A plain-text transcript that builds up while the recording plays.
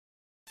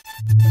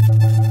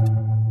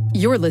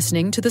You're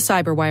listening to the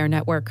Cyberwire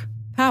Network,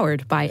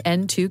 powered by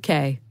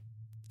N2K.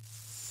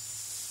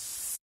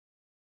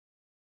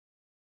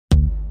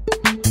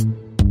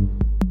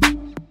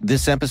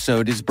 This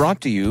episode is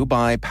brought to you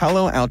by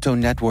Palo Alto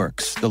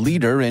Networks, the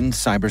leader in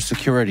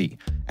cybersecurity.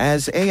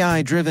 As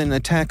AI-driven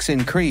attacks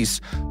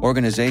increase,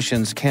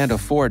 organizations can't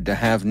afford to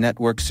have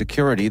network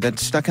security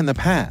that's stuck in the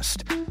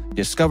past.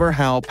 Discover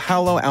how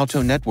Palo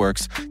Alto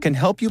Networks can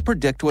help you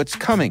predict what's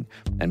coming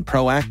and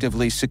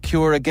proactively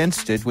secure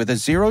against it with a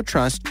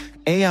zero-trust,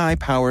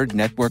 AI-powered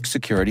network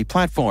security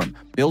platform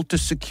built to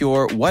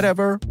secure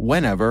whatever,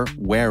 whenever,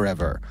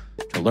 wherever.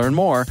 To learn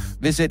more,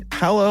 visit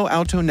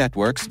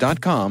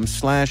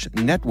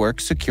paloaltonetworks.com/network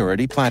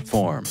security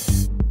platform.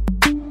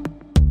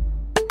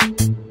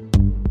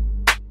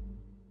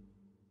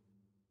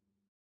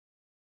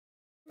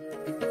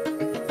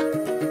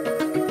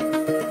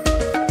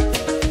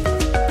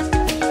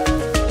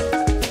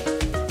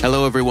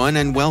 Hello, everyone,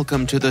 and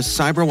welcome to the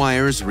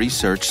CyberWire's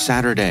Research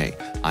Saturday.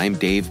 I'm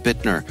Dave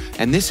Bittner,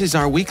 and this is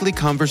our weekly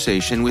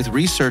conversation with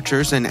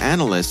researchers and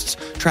analysts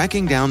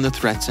tracking down the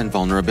threats and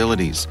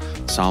vulnerabilities,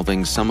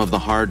 solving some of the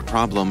hard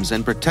problems,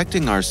 and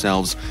protecting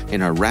ourselves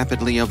in a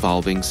rapidly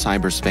evolving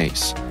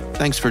cyberspace.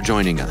 Thanks for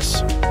joining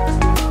us.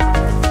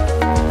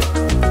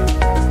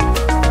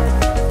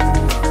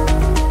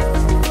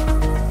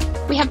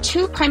 We have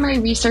two primary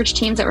research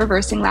teams at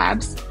Reversing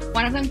Labs.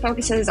 One of them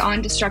focuses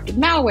on destructive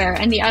malware,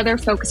 and the other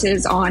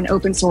focuses on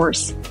open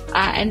source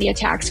and the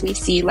attacks we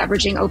see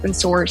leveraging open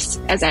source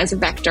as a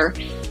vector.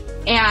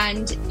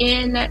 And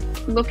in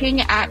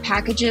looking at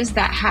packages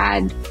that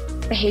had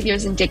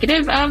behaviors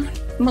indicative of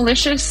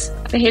malicious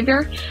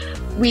behavior,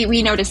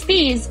 we noticed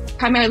these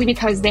primarily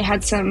because they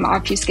had some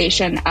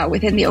obfuscation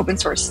within the open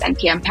source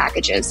NPM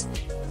packages.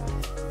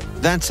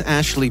 That's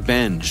Ashley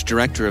Benge,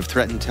 Director of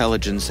Threat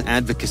Intelligence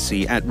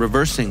Advocacy at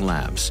Reversing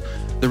Labs.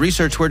 The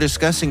research we're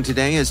discussing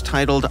today is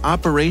titled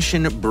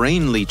Operation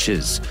Brain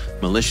Leeches: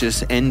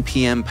 Malicious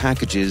NPM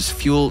Packages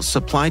Fuel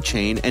Supply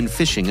Chain and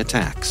Phishing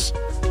Attacks.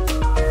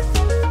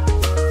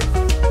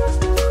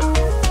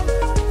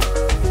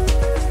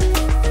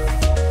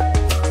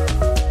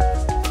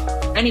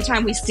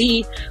 Anytime we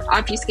see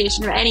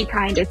obfuscation of any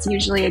kind, it's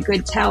usually a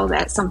good tell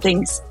that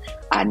something's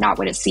not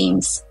what it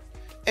seems.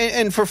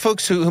 And for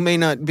folks who may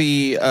not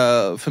be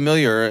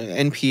familiar,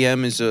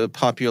 NPM is a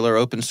popular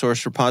open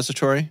source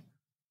repository?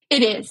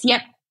 It is,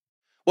 yep.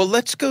 Well,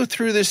 let's go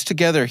through this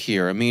together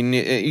here. I mean,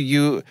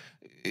 you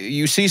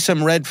see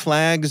some red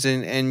flags,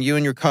 and you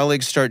and your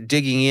colleagues start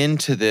digging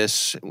into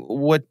this.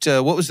 What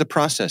was the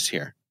process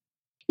here?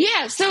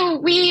 Yeah, so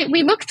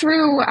we look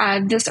through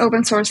this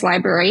open source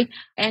library,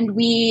 and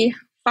we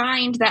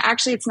find that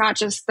actually it's not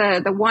just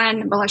the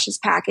one malicious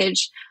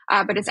package,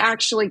 but it's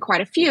actually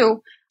quite a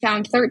few.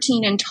 Found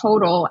 13 in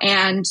total,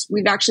 and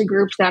we've actually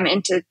grouped them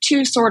into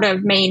two sort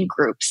of main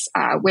groups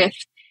with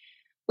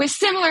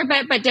similar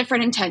but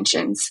different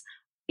intentions.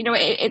 You know,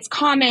 it's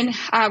common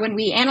when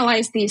we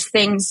analyze these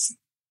things.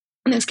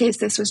 In this case,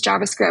 this was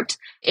JavaScript.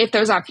 If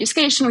there's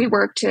obfuscation, we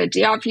work to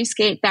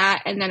deobfuscate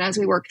that, and then as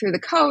we work through the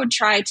code,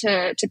 try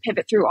to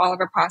pivot through all of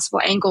our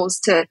possible angles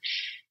to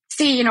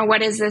see, you know,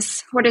 what is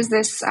this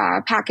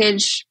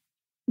package?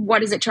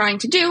 What is it trying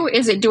to do?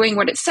 Is it doing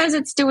what it says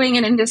it's doing?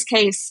 And in this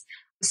case,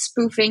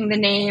 spoofing the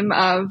name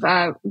of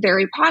a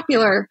very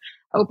popular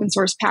open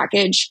source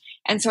package.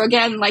 And so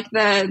again, like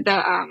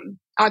the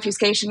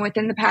obfuscation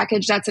within the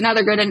package, that's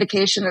another good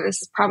indication that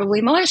this is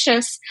probably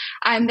malicious.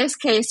 In this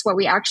case, what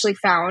we actually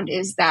found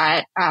is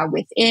that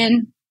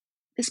within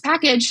this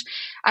package,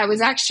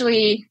 was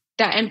actually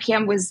that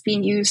NPM was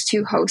being used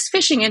to host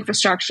phishing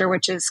infrastructure,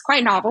 which is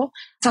quite novel,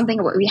 something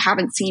that we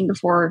haven't seen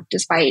before,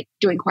 despite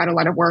doing quite a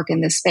lot of work in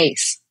this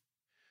space.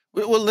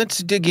 Well, let's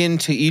dig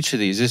into each of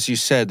these. As you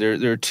said,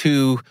 there are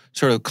two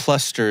sort of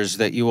clusters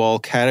that you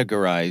all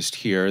categorized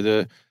here.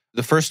 The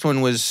first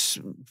one was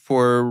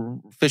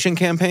for phishing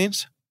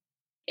campaigns?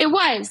 It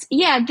was.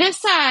 Yeah.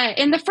 This,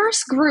 in the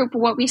first group,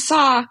 what we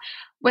saw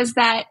was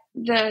that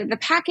the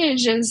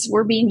packages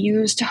were being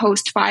used to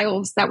host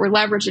files that were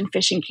leveraged in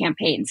phishing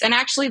campaigns. And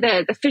actually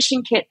the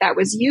phishing kit that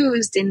was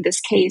used in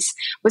this case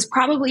was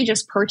probably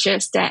just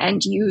purchased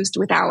and used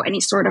without any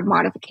sort of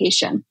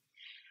modification.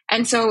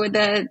 And so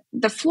the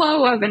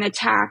flow of an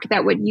attack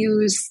that would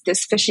use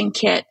this phishing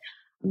kit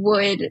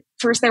would,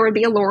 first there would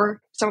be a lure.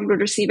 Someone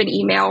would receive an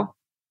email,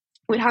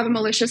 would have a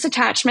malicious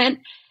attachment.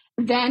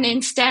 Then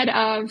instead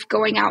of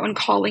going out and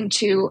calling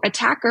to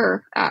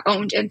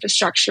attacker-owned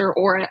infrastructure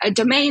or a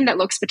domain that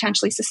looks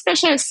potentially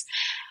suspicious,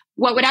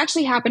 what would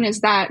actually happen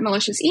is that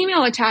malicious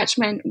email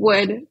attachment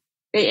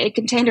it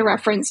contained a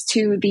reference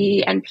to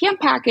the NPM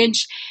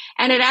package,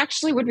 and it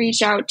actually would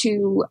reach out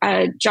to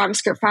a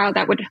JavaScript file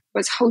that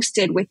was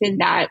hosted within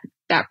that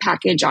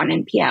package on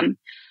NPM.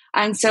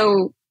 And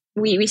so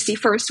we see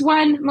first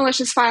one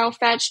malicious file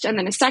fetched, and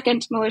then a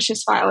second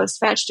malicious file is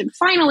fetched. And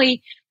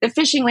finally, the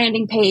phishing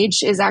landing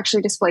page is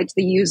actually displayed to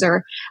the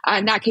user.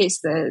 In that case,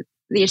 the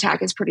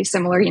attack is pretty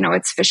similar. You know,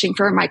 it's phishing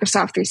for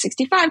Microsoft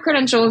 365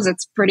 credentials.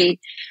 It's pretty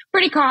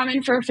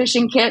common for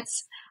phishing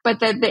kits. But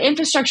the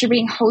infrastructure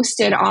being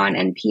hosted on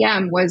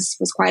NPM was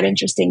quite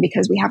interesting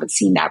because we haven't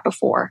seen that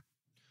before.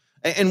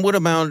 And what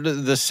about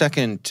the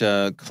second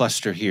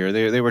cluster here?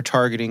 They were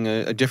targeting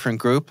a different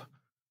group?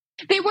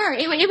 They were.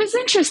 It was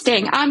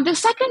interesting. The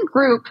second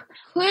group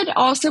could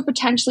also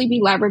potentially be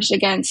leveraged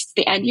against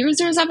the end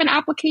users of an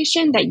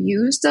application that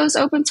use those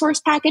open source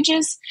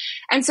packages.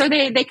 And so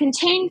they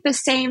contained the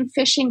same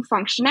phishing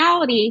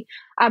functionality,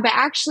 but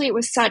actually it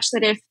was such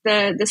that if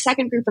the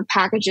second group of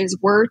packages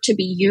were to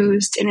be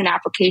used in an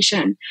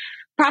application,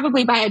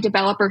 probably by a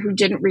developer who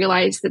didn't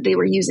realize that they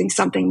were using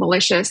something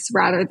malicious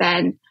rather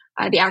than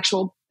the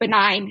actual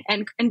benign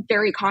and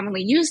very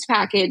commonly used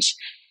package,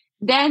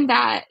 then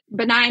that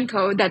benign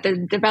code that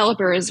the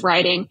developer is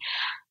writing,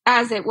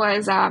 as it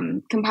was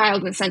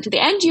compiled and sent to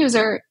the end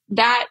user,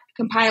 that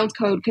compiled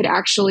code could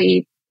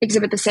actually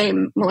exhibit the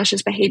same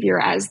malicious behavior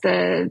as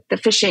the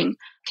phishing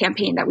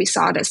campaign that we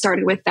saw that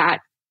started with that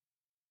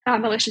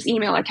malicious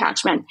email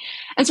attachment.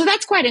 And so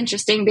that's quite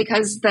interesting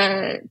because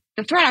the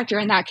threat actor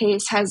in that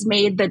case has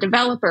made the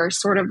developer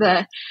sort of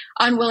the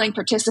unwilling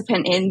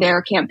participant in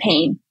their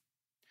campaign.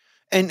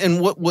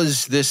 And what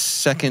was this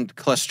second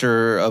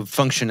cluster of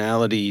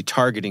functionality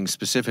targeting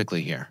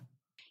specifically here?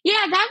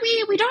 Yeah, that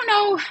we don't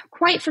know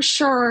quite for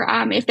sure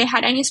if they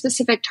had any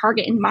specific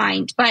target in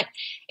mind. But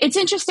it's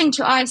interesting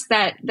to us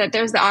that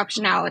there's the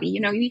optionality.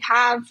 You know, you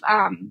have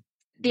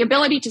the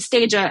ability to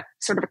stage a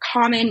sort of a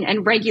common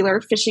and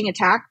regular phishing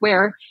attack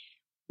where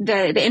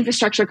the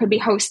infrastructure could be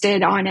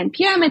hosted on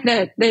NPM and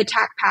the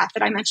attack path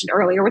that I mentioned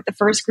earlier with the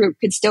first group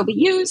could still be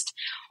used.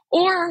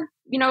 Or,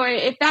 you know,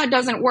 if that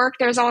doesn't work,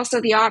 there's also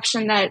the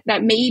option that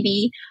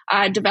maybe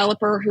a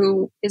developer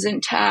who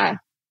isn't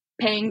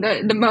paying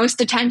the most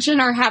attention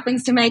or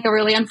happens to make a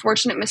really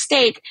unfortunate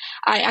mistake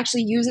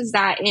actually uses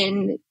that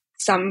in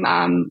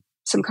some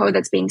code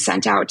that's being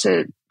sent out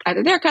to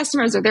either their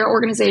customers or their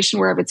organization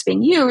wherever it's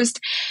being used.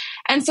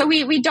 And so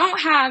we don't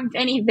have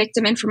any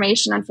victim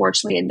information,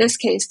 unfortunately, in this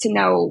case to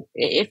know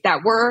if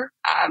that were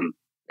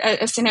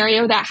a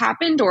scenario that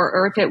happened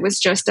or if it was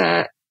just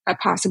a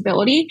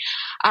possibility.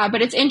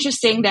 But it's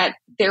interesting that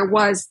there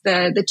was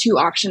the two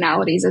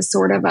optionalities as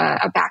sort of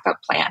a backup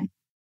plan.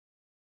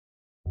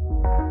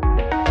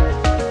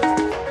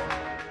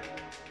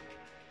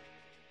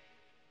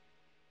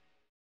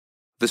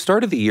 The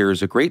start of the year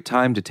is a great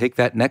time to take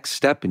that next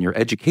step in your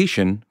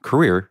education,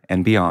 career,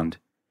 and beyond.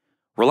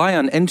 Rely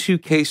on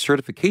N2K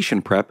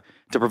certification prep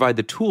to provide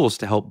the tools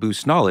to help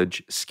boost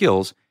knowledge,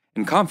 skills,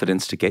 and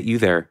confidence to get you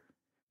there.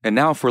 And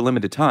now, for a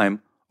limited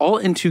time, all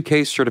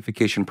N2K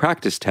certification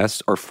practice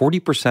tests are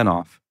 40%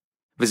 off.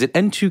 Visit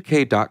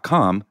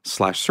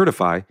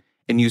n2k.com/certify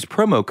and use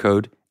promo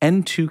code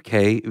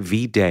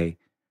N2KVDAY.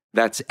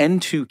 That's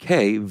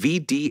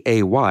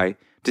N2KVDAY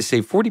to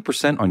save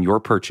 40% on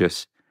your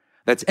purchase.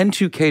 That's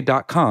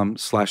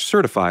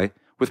n2k.com/certify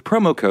with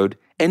promo code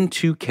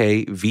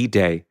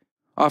N2KVDAY.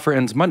 Offer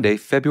ends Monday,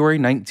 February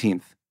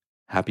 19th.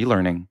 Happy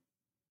learning.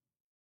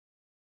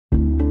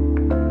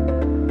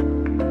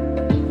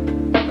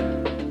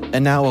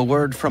 And now a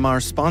word from our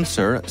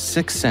sponsor,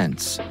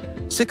 6sense.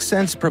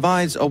 6sense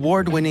provides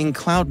award-winning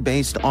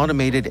cloud-based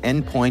automated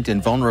endpoint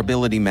and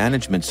vulnerability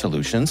management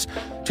solutions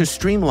to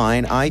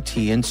streamline IT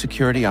and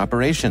security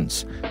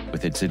operations.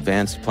 With its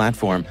advanced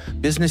platform,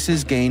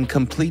 businesses gain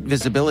complete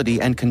visibility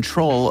and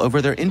control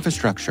over their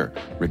infrastructure,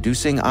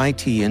 reducing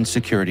IT and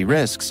security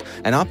risks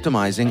and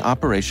optimizing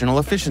operational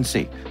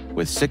efficiency.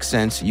 With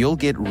 6sense, you'll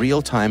get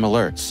real-time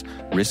alerts,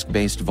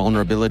 risk-based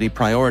vulnerability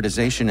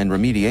prioritization and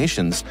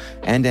remediations,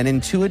 and an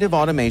intuitive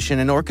automation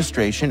and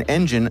orchestration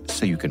engine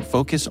so you can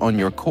focus on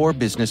your core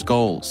business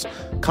goals,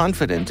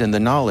 confident in the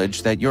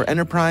knowledge that your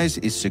enterprise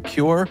is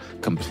secure,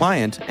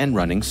 compliant, and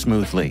running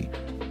smoothly.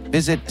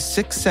 Visit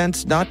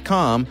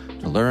 6sense.com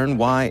to learn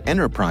why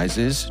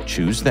enterprises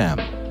choose them.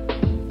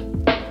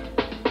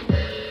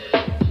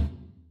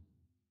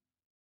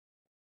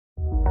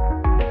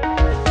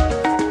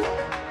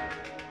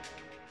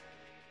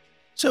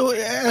 So,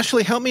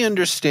 Ashley, help me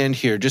understand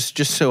here, just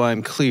so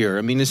I'm clear.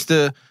 I mean, is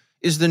the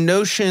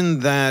notion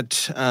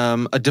that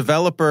a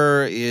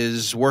developer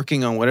is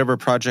working on whatever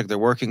project they're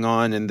working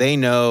on, and they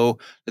know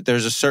that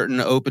there's a certain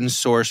open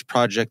source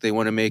project they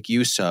want to make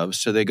use of,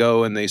 so they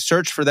go and they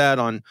search for that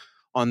on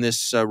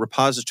this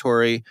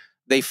repository.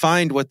 They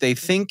find what they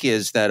think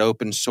is that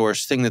open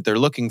source thing that they're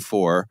looking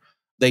for.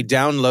 They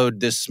download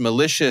this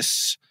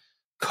malicious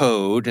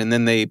code, and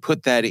then they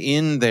put that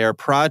in their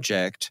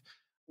project.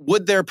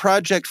 Would their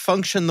project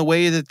function the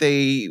way that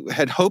they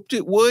had hoped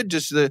it would?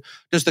 Does the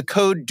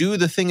code do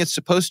the thing it's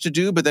supposed to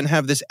do, but then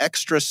have this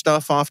extra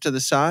stuff off to the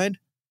side?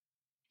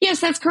 Yes,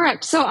 that's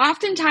correct. So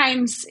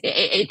oftentimes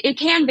it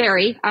can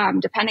vary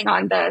depending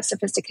on the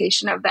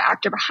sophistication of the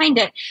actor behind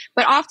it.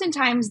 But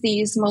oftentimes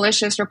these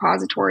malicious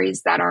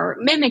repositories that are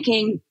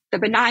mimicking the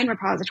benign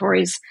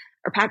repositories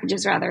or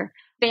packages rather,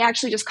 they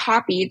actually just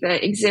copy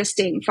the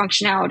existing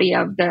functionality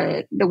of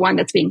the one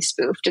that's being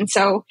spoofed. And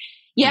so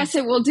yes,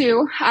 it will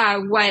do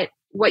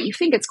what you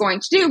think it's going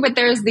to do, but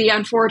there's the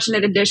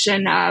unfortunate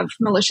addition of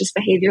malicious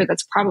behavior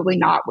that's probably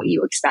not what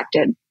you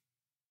expected.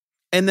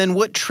 And then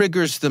what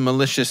triggers the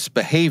malicious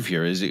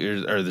behavior? Is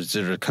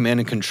it a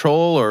command and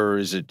control, or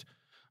is it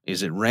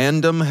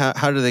random?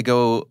 How do they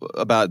go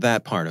about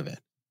that part of it?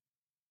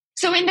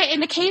 So in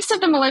the case of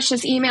the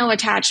malicious email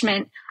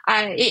attachment,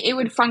 it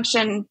would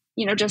function,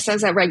 just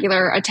as a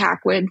regular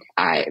attack would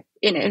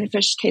in a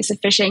case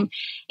of phishing.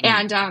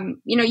 And,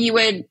 you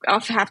would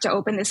also have to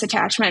open this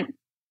attachment.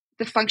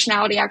 The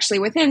functionality actually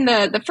within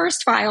the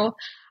first file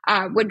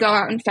would go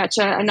out and fetch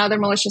another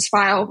malicious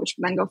file, which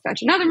would then go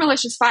fetch another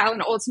malicious file.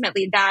 And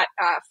ultimately that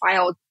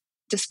file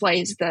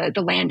displays the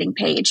landing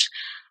page.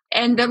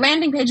 And the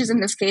landing pages in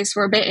this case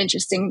were a bit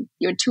interesting.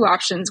 You had two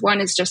options.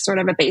 One is just sort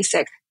of a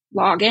basic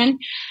login.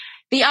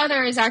 The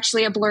other is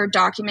actually a blurred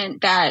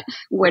document that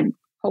would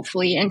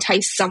hopefully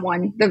entice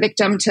someone, the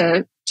victim,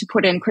 to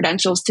put in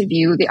credentials to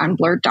view the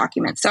unblurred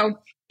document. So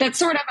that's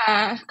sort of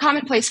a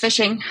commonplace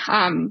phishing.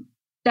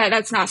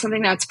 That's not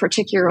something that's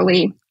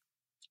particularly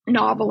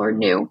novel or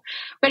new.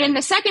 But in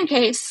the second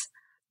case,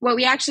 what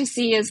we actually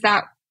see is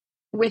that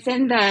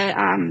within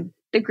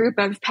the group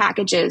of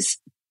packages,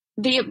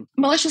 the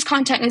malicious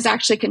content is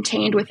actually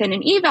contained within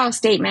an eval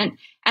statement,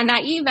 and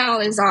that eval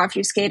is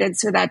obfuscated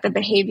so that the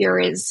behavior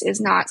is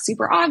not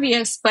super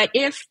obvious. But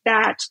if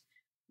that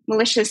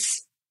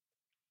malicious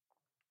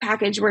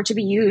package were to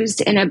be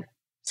used in a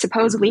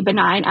supposedly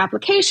benign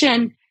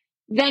application,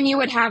 then you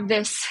would have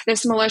this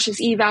malicious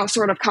eval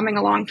sort of coming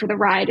along for the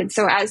ride. And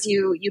so as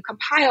you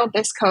compile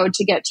this code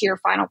to get to your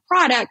final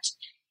product,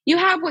 you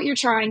have what you're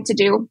trying to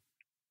do.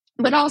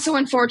 But also,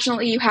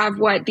 unfortunately, you have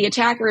what the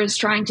attacker is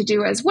trying to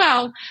do as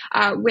well,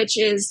 which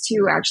is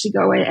to actually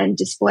go and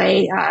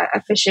display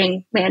a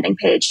phishing landing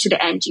page to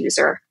the end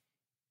user.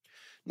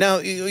 Now,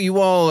 you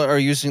all are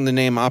using the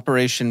name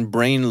Operation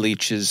Brain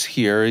Leeches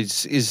here.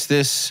 Is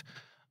this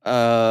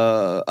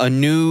a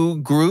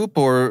new group,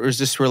 or is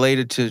this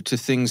related to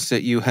things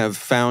that you have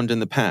found in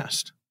the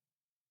past?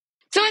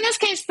 So in this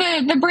case,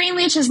 the Brain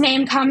Leeches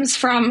name comes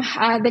from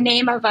the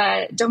name of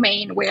a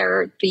domain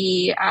where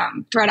the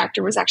threat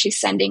actor was actually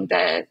sending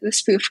the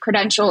spoof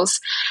credentials.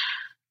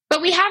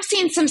 But we have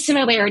seen some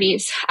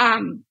similarities.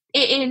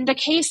 In the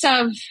case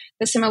of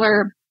the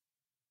similar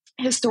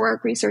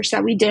historic research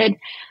that we did,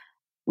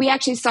 we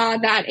actually saw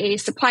that a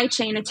supply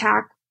chain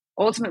attack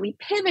ultimately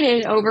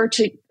pivoted over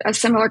to a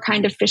similar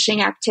kind of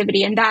phishing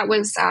activity. And that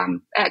was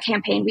a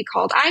campaign we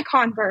called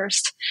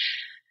Iconverse.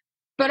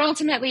 But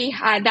ultimately,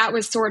 that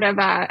was sort of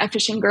a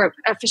phishing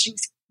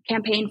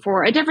campaign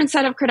for a different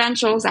set of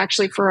credentials,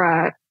 actually for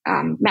a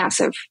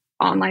massive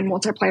online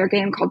multiplayer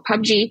game called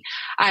PUBG.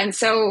 And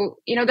so,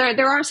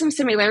 there are some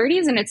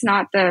similarities, and it's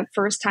not the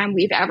first time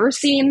we've ever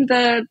seen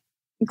the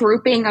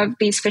grouping of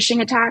these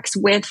phishing attacks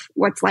with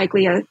what's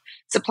likely a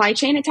supply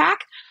chain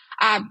attack.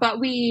 But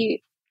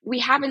we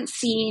haven't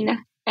seen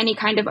any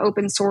kind of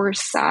open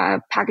source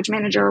package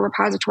manager or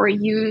repository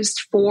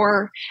used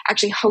for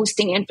actually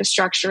hosting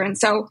infrastructure. And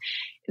so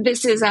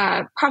this is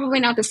probably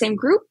not the same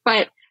group,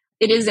 but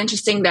it is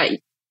interesting that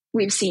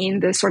we've seen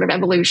this sort of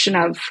evolution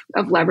of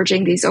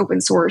leveraging these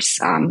open source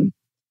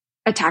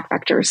attack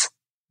vectors.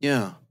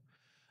 Yeah.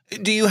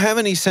 Do you have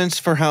any sense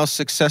for how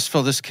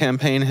successful this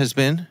campaign has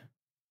been?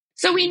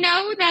 So we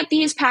know that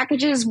these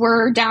packages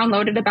were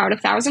downloaded about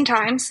 1,000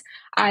 times.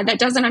 That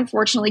doesn't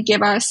unfortunately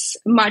give us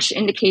much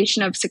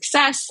indication of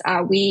success.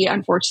 We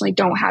unfortunately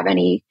don't have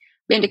any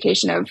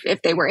indication of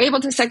if they were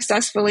able to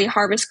successfully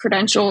harvest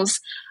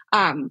credentials,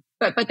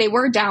 but they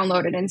were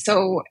downloaded. And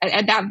so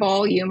at that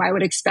volume, I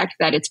would expect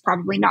that it's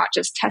probably not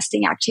just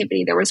testing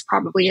activity. There was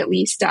probably at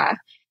least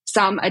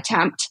some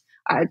attempt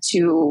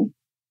to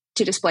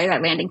display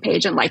that landing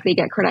page and likely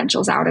get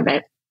credentials out of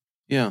it.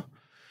 Yeah.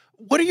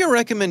 What are your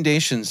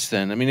recommendations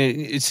then? I mean,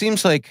 it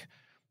seems like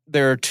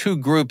there are two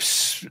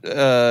groups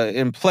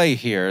in play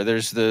here.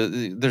 There's the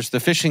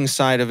phishing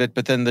side of it,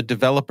 but then the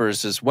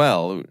developers as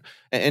well.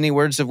 Any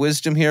words of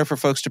wisdom here for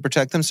folks to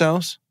protect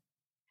themselves?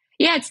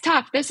 Yeah, it's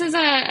tough. This is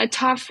a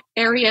tough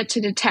area to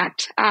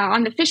detect.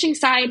 On the phishing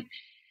side,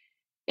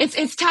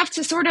 it's tough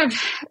to sort of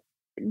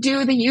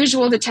do the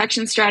usual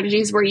detection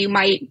strategies where you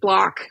might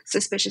block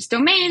suspicious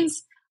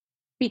domains,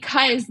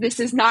 because this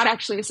is not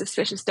actually a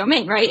suspicious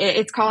domain, right?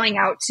 It's calling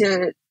out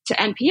to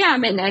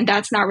NPM, and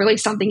that's not really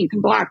something you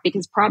can block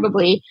because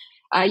probably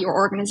your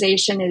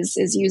organization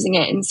is using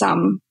it in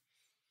some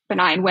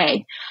benign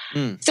way.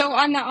 So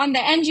on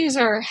the end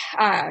user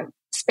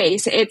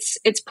space,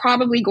 it's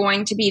probably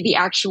going to be the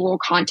actual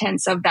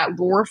contents of that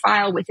lore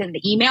file within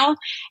the email.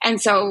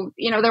 And so,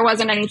 there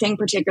wasn't anything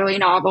particularly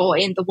novel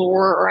in the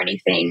lore or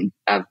anything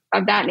of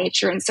that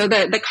nature. And so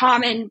the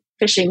common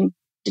phishing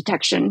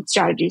detection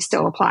strategies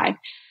still apply.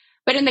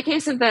 But in the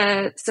case of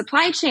the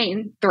supply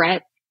chain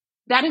threat,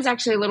 that is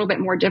actually a little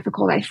bit more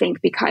difficult, I think,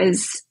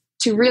 because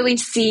to really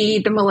see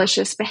the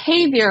malicious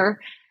behavior,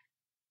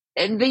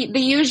 the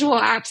usual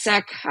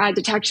AppSec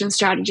detection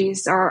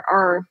strategies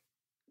are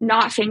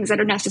not things that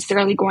are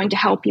necessarily going to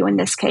help you in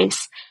this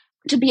case.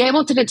 To be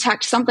able to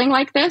detect something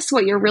like this,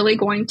 what you're really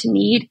going to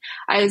need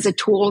is a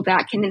tool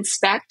that can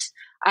inspect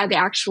the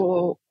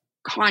actual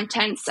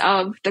contents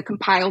of the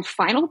compiled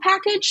final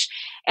package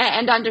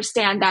and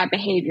understand that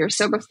behavior.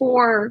 So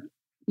before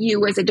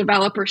you as a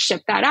developer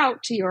ship that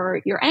out to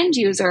your end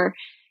user,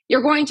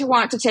 you're going to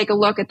want to take a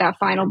look at that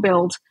final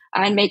build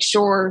and make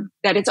sure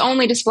that it's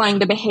only displaying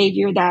the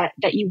behavior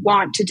that you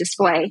want to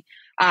display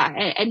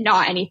and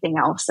not anything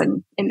else.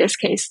 And in this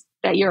case,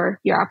 that your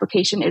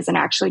application isn't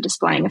actually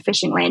displaying a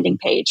phishing landing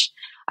page.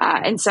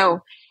 And so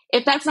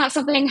if that's not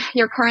something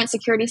your current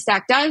security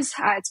stack does,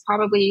 it's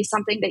probably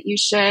something that you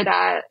should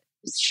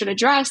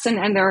address.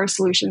 And there are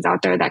solutions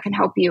out there that can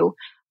help you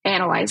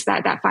analyze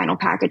that final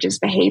package's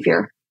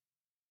behavior.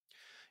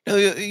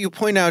 You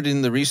point out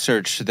in the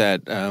research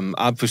that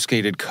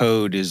obfuscated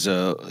code is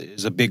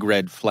a big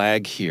red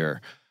flag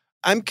here.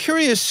 I'm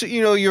curious,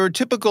 your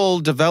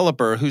typical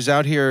developer who's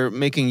out here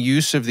making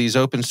use of these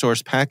open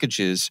source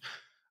packages,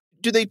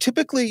 do they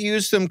typically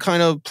use them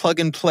kind of plug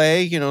and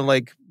play,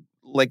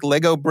 like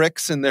Lego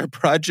bricks in their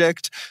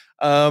project?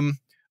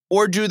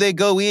 Or do they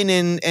go in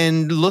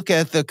and look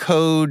at the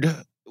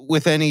code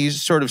with any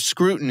sort of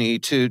scrutiny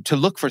to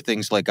look for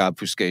things like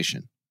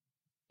obfuscation?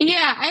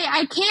 Yeah,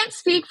 I can't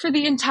speak for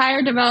the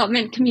entire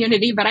development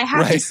community, but I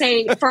have to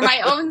say for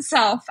my own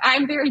self,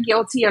 I'm very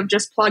guilty of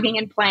just plugging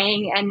and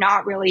playing and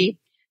not really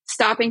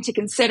stopping to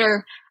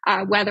consider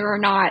whether or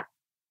not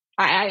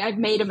I've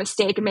made a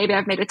mistake, and maybe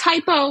I've made a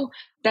typo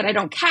that I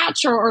don't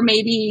catch, or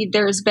maybe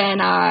there's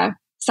been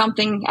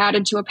something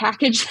added to a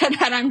package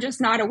that I'm just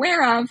not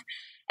aware of.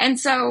 And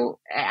so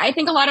I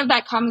think a lot of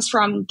that comes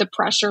from the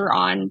pressure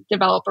on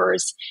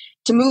developers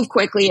to move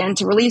quickly and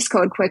to release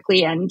code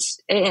quickly. And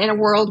in a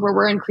world where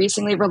we're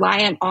increasingly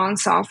reliant on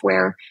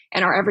software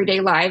in our everyday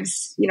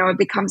lives, it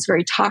becomes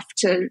very tough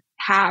to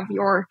have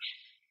your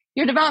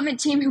development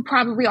team, who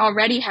probably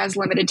already has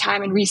limited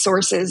time and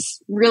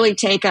resources, really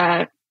take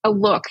a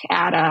look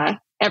at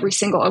every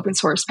single open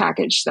source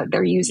package that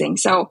they're using.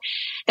 So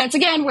that's,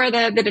 again, where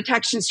the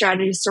detection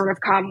strategies sort of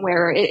come,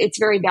 where it's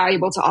very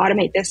valuable to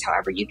automate this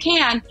however you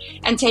can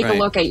and take a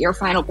look at your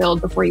final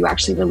build before you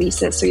actually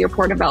release it, so your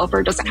poor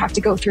developer doesn't have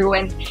to go through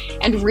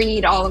and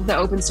read all of the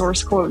open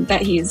source code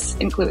that he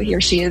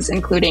or she is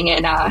including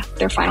in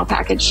their final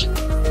package.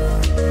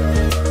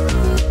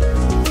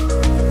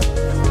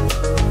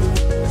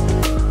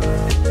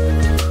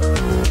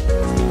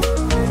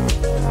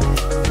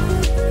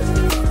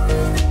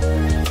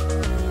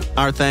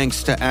 Our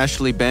thanks to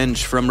Ashley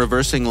Benj from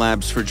Reversing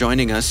Labs for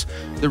joining us.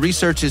 The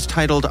research is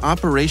titled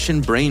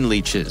Operation Brain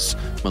Leeches: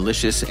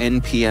 Malicious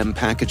NPM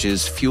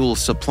Packages Fuel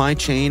Supply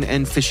Chain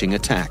and Phishing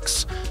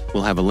Attacks.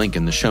 We'll have a link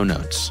in the show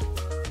notes.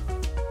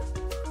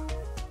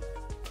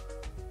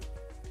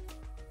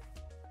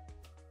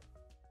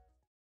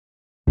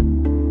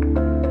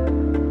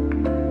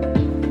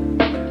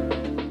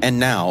 And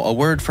now, a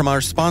word from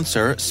our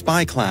sponsor,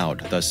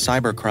 SpyCloud, the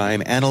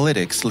cybercrime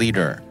analytics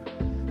leader.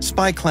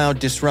 SpyCloud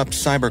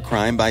disrupts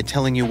cybercrime by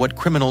telling you what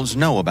criminals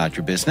know about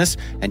your business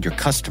and your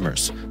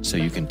customers, so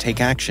you can take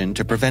action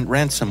to prevent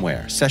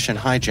ransomware, session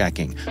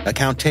hijacking,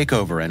 account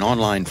takeover, and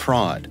online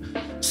fraud.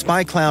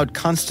 SpyCloud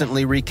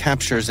constantly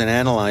recaptures and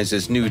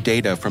analyzes new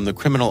data from the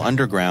criminal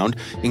underground,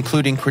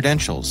 including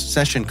credentials,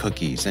 session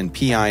cookies, and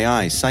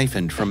PII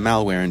siphoned from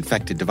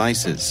malware-infected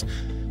devices.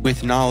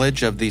 With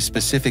knowledge of the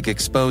specific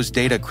exposed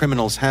data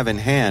criminals have in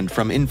hand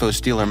from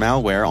InfoStealer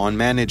malware on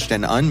managed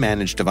and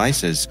unmanaged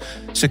devices,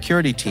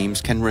 security teams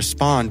can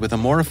respond with a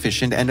more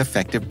efficient and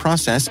effective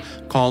process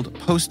called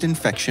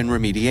post-infection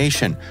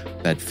remediation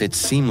that fits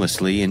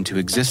seamlessly into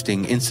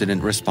existing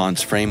incident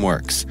response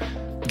frameworks.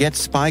 Get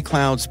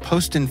SpyCloud's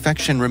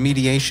post-infection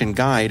remediation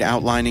guide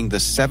outlining the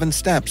 7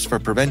 steps for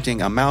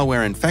preventing a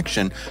malware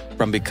infection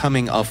from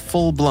becoming a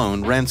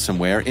full-blown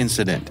ransomware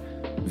incident.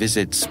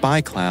 Visit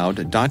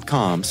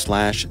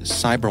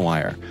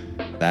spycloud.com/cyberwire.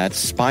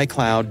 That's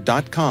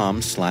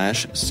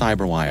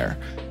spycloud.com/cyberwire.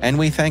 And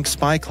we thank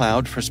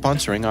SpyCloud for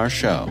sponsoring our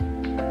show.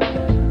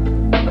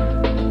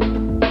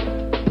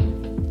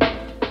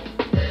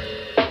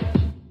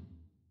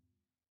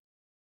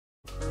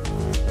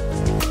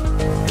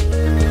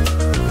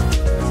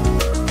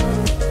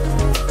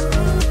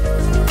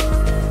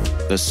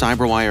 The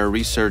CyberWire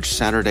Research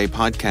Saturday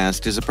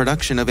podcast is a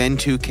production of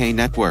N2K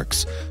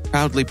Networks,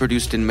 proudly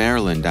produced in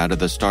Maryland out of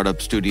the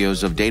startup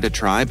studios of Data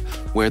Tribe,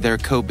 where they're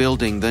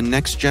co-building the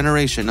next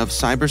generation of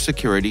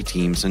cybersecurity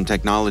teams and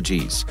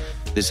technologies.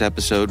 This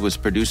episode was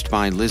produced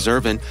by Liz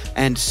Irvin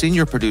and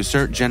senior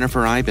producer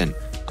Jennifer Iben.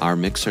 Our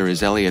mixer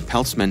is Elliot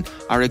Peltzman.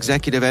 Our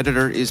executive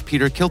editor is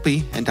Peter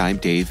Kilpie, and I'm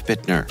Dave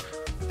Bittner.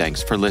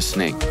 Thanks for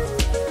listening.